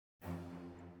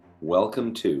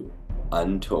Welcome to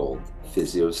Untold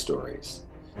Physio Stories,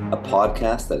 a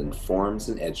podcast that informs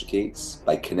and educates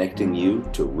by connecting you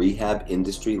to rehab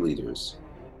industry leaders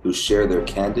who share their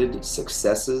candid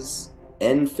successes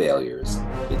and failures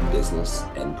in business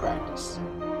and practice.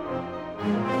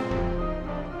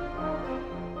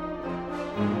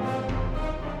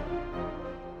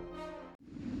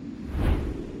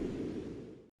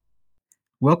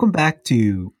 Welcome back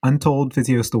to Untold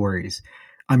Physio Stories.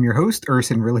 I'm your host,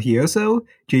 Urson Religioso.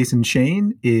 Jason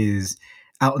Shane is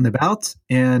out and about.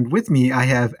 And with me, I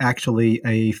have actually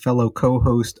a fellow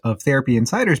co-host of Therapy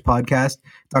Insiders podcast,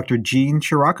 Dr. Gene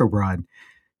Shirokobrod.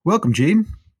 Welcome, Gene.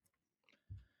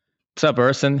 What's up,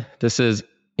 Urson? This is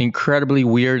incredibly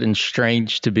weird and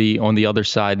strange to be on the other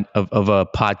side of a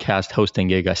podcast hosting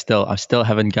gig. I still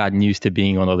haven't gotten used to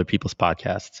being on other people's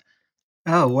podcasts.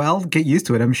 Oh, well, get used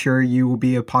to it. I'm sure you will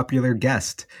be a popular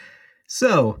guest.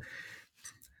 So,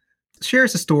 share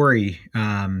us a story,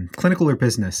 clinical or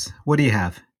business. What do you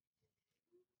have?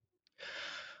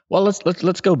 Well,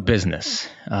 let's go business.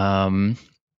 And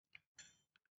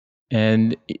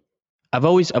I've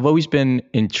always been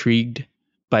intrigued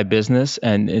by business,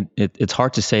 and it's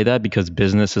hard to say that because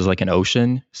business is like an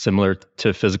ocean, similar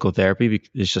to physical therapy.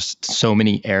 There's just so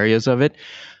many areas of it.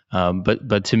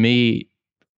 But to me,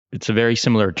 it's a very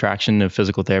similar attraction of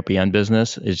physical therapy and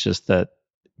business. It's just that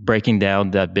breaking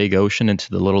down that big ocean into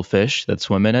the little fish that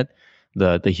swim in it,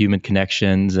 the human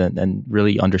connections, and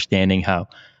really understanding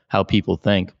how people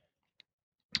think.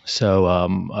 So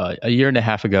a year and a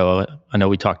half ago, I know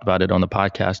we talked about it on the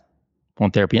podcast on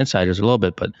Therapy Insiders a little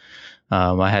bit, but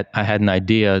I had an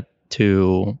idea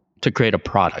to create a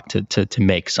product, to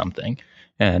make something,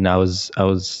 and I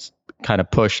was kind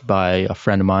of pushed by a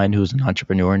friend of mine who's an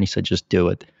entrepreneur, and he said, just do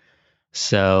it.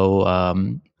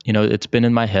 So, it's been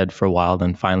in my head for a while.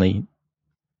 Then finally,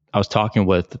 I was talking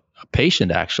with a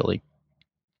patient actually,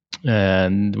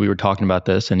 and we were talking about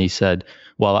this, and he said,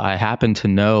 well, I happen to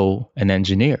know an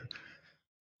engineer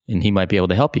and he might be able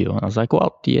to help you. And I was like,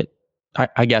 well,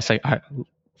 I guess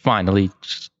finally,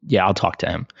 yeah, I'll talk to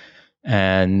him.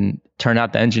 And turned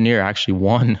out the engineer actually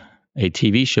won a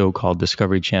TV show called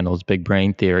Discovery Channel's Big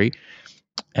Brain Theory.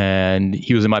 And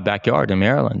he was in my backyard in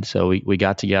Maryland. So we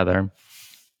got together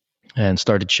and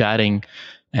started chatting.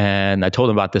 And I told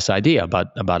him about this idea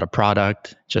about a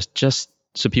product, just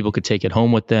so people could take it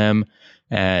home with them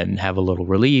and have a little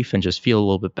relief and just feel a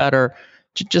little bit better.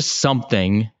 Just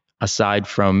something aside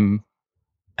from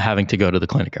having to go to the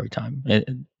clinic every time.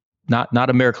 Not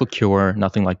a miracle cure,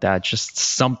 nothing like that. Just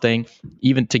something,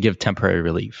 even to give temporary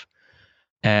relief.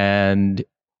 And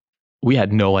we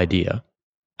had no idea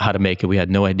how to make it. We had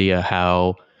no idea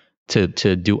how to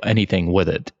do anything with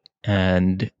it.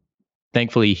 And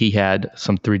thankfully, he had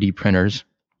some 3D printers,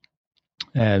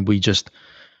 and we just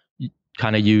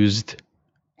kind of used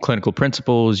clinical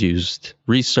principles, used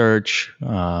research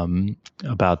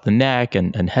about the neck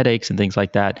and headaches and things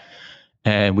like that.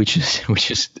 And we just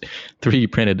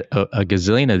 3D printed a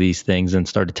gazillion of these things and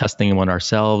started testing them on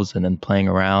ourselves and then playing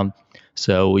around.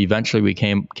 So eventually we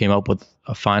came up with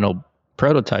a final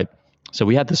prototype. So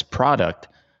we had this product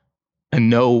and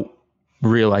no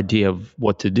real idea of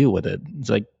what to do with it. It's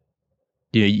like,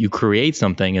 you create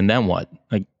something and then what?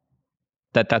 Like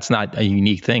that's not a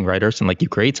unique thing, right, Urson? Like you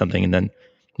create something and then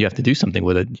you have to do something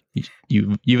with it.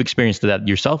 You've experienced that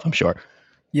yourself, I'm sure.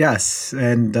 Yes,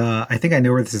 and I think I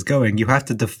know where this is going. You have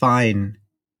to define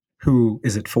who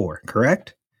is it for,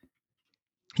 correct?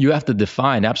 You have to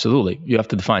define, absolutely. You have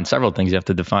to define several things. You have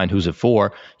to define who's it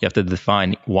for. You have to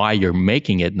define why you're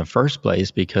making it in the first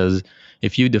place, because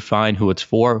if you define who it's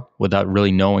for without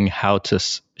really knowing how to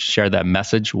share that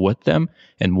message with them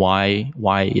and why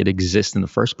it exists in the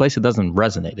first place, it doesn't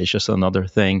resonate. It's just another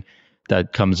thing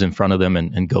that comes in front of them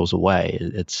and goes away.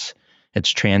 It's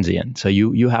transient. So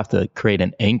you have to create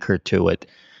an anchor to it,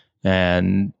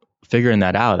 and figuring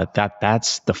that out,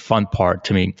 that's the fun part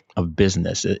to me of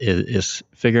business is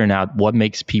figuring out what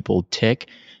makes people tick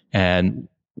and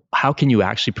how can you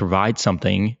actually provide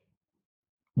something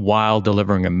while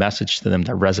delivering a message to them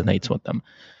that resonates with them.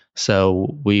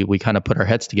 So we kind of put our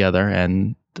heads together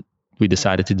and we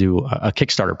decided to do a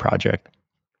Kickstarter project.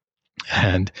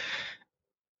 And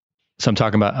so I'm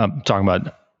talking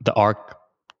about the ARC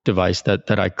device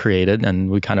that I created, and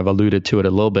we kind of alluded to it a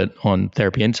little bit on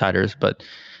Therapy Insiders, but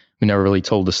we never really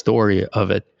told the story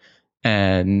of it.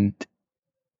 And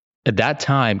at that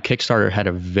time, Kickstarter had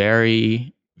a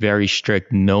very, very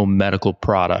strict no medical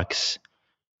products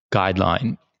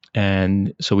guideline.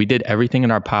 And so we did everything in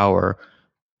our power,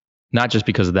 not just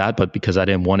because of that, but because I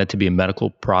didn't want it to be a medical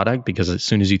product, because as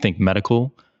soon as you think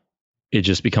medical, it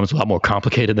just becomes a lot more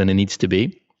complicated than it needs to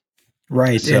be.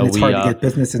 Right. And So it's we hard to get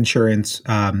business insurance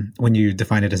when you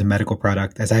define it as a medical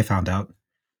product, as I found out.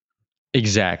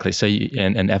 exactly. So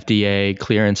and FDA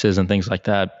clearances and things like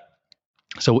that.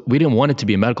 So we didn't want it to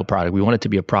be a medical product. We want it to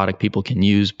be a product people can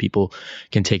use, people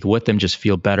can take with them, just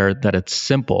feel better, that it's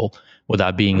simple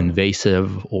without being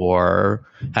invasive or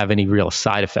have any real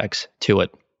side effects to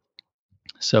it.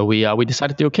 So we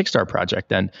decided to do a Kickstarter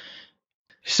project, and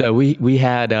so we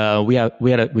came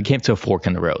to a fork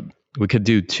in the road. We could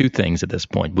do two things at this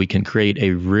point. We can create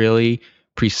a really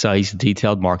precise,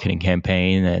 detailed marketing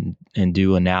campaign and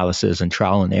do analysis and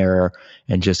trial and error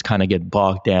and just kind of get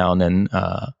bogged down in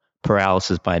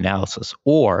paralysis by analysis,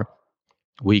 or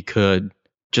we could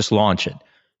just launch it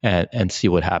and see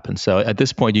what happens. So at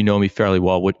this point, you know me fairly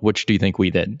well. Which do you think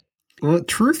we did? Well,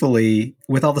 truthfully,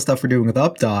 with all the stuff we're doing with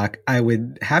UpDoc, I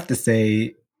would have to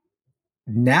say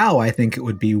now I think it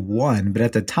would be one, but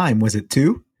at the time, was it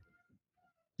two?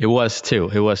 It was two.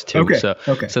 It was two. Okay. So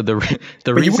Okay. so the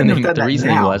But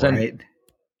reasoning was, and right?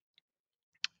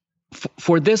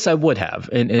 for this I would have,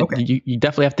 and Okay. you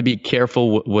definitely have to be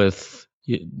careful with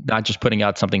not just putting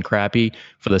out something crappy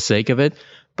for the sake of it,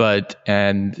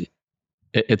 and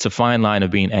it's a fine line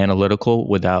of being analytical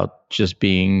without just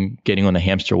getting on a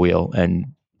hamster wheel and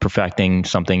perfecting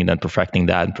something and then perfecting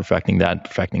that and perfecting that and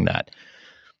perfecting that.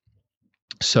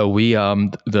 So we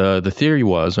the theory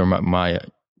was, or my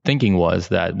thinking was,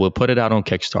 that we'll put it out on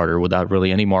Kickstarter without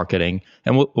really any marketing,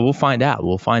 and we'll find out.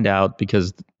 We'll find out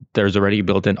because there's already a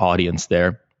built-in audience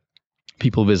there.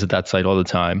 People visit that site all the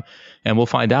time, and we'll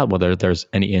find out whether there's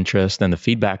any interest and the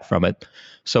feedback from it.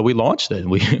 So we launched it.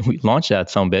 We launched that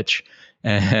sumbitch,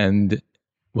 and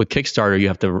with Kickstarter, you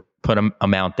have to put an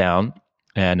amount down,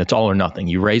 and it's all or nothing.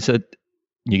 You raise it,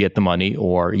 you get the money,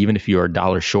 or even if you're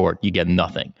 $1 short, you get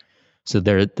nothing. So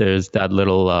there's that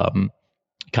little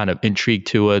kind of intrigue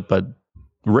to it, but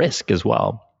risk as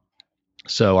well.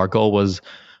 So our goal was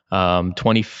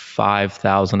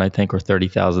 25,000, I think, or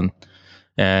 30,000,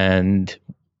 and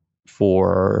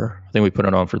I think we put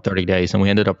it on for 30 days, and we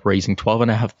ended up raising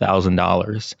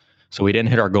 $12,500. So we didn't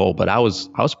hit our goal, but I was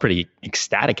pretty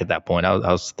ecstatic at that point. I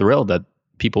was thrilled that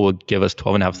people would give us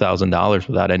 $12,500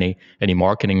 without any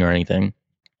marketing or anything.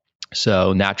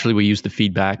 So naturally, we used the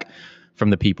feedback from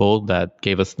the people that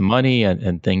gave us the money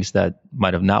and things that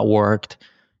might have not worked,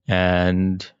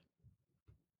 and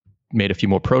made a few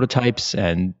more prototypes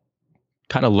and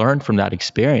kind of learned from that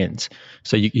experience.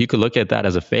 So you could look at that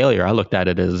as a failure. I looked at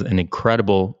it as an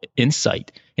incredible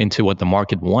insight into what the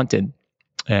market wanted.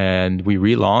 And we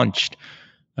relaunched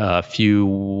a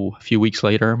few weeks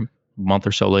later, a month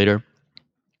or so later.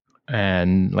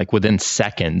 And like within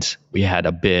seconds, we had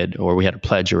a bid, or we had a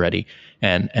pledge already,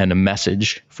 and a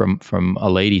message from a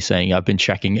lady saying, "I've been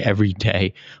checking every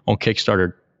day on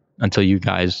Kickstarter until you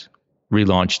guys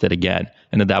relaunched it again."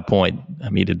 And at that point, I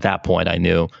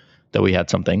knew that we had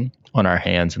something on our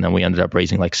hands. And then we ended up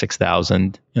raising like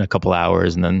 $6,000 in a couple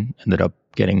hours, and then ended up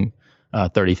getting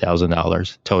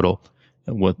 $30,000 total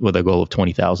with a goal of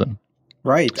 20,000.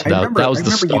 Right. So that was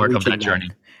the start of that journey.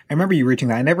 I remember you reaching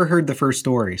that. I never heard the first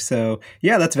story. So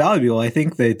yeah, that's valuable. I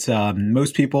think that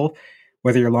most people,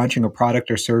 whether you're launching a product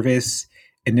or service,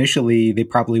 initially they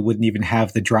probably wouldn't even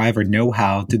have the drive or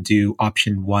know-how to do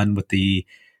option one with the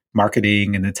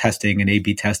marketing and the testing and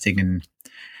A/B testing and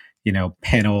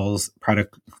panels,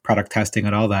 product testing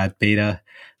and all that, beta,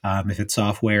 if it's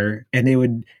software, and they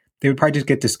would probably just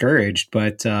get discouraged.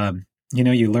 But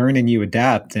you learn and you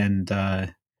adapt, and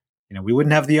we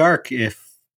wouldn't have the Ark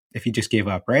if you just gave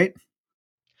up, right?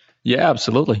 Yeah,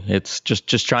 absolutely. It's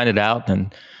just trying it out,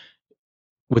 and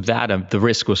with that, the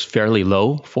risk was fairly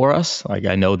low for us. Like,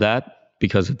 I know that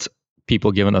because it's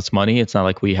people giving us money. It's not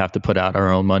like we have to put out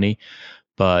our own money.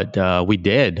 But we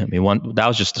did. I mean, that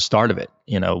was just the start of it.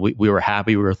 We were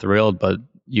happy, we were thrilled, but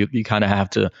you kind of have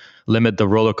to limit the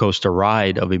roller coaster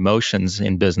ride of emotions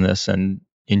in business and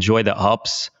enjoy the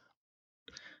ups,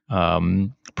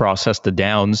 process the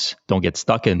downs, don't get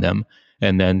stuck in them,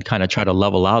 and then kind of try to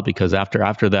level out, because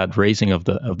after that raising of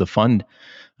the fund,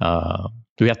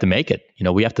 we have to make it.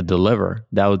 We have to deliver.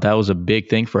 That was a big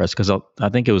thing for us, because I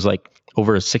think it was like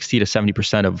over 60 to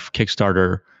 70% of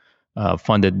Kickstarter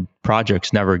funded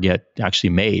projects never get actually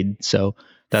made. So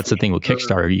that's the thing with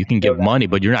Kickstarter. You can give money,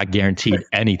 but you're not guaranteed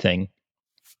anything.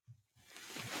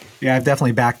 Yeah, I've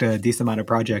definitely backed a decent amount of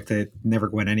project that never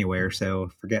went anywhere.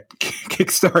 So forget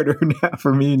Kickstarter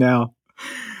for me now.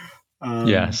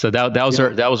 So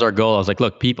that was our goal. I was like,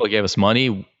 look, people gave us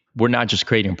money. We're not just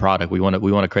creating a product. We want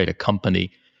to create a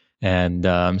company. And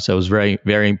so it was very,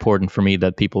 very important for me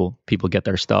that people get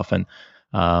their stuff. And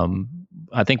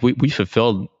I think we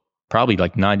fulfilled probably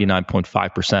like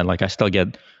 99.5%. Like, I still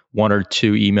get one or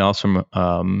two emails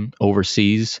from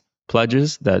overseas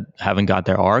pledges that haven't got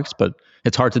their ARCs, but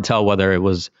it's hard to tell whether it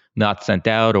was not sent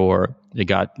out or it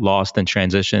got lost in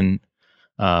transition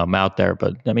out there.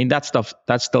 But I mean, that's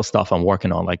still stuff I'm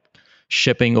working on. Like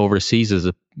shipping overseas is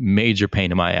a major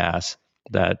pain in my ass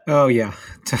that oh yeah,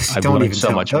 I've don't learned even so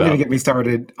tell. much Don't about. even get me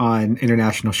started on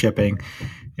international shipping.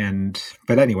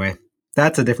 But anyway,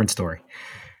 that's a different story.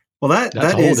 Well, That's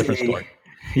that a whole is different story.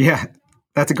 Yeah,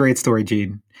 that's a great story,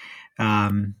 Gene.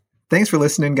 Thanks for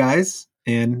listening, guys,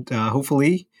 and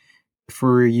hopefully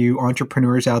for you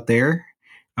entrepreneurs out there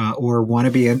or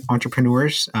wannabe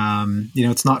entrepreneurs,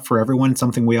 it's not for everyone. It's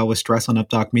something we always stress on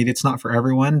UpDoc Media. It's not for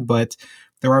everyone, but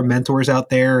there are mentors out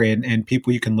there and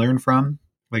people you can learn from,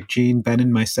 like Gene, Ben,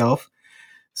 and myself.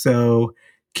 So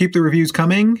keep the reviews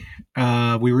coming.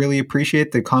 We really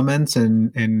appreciate the comments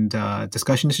and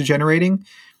discussions you're generating.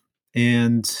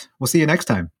 And we'll see you next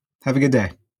time. Have a good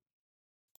day.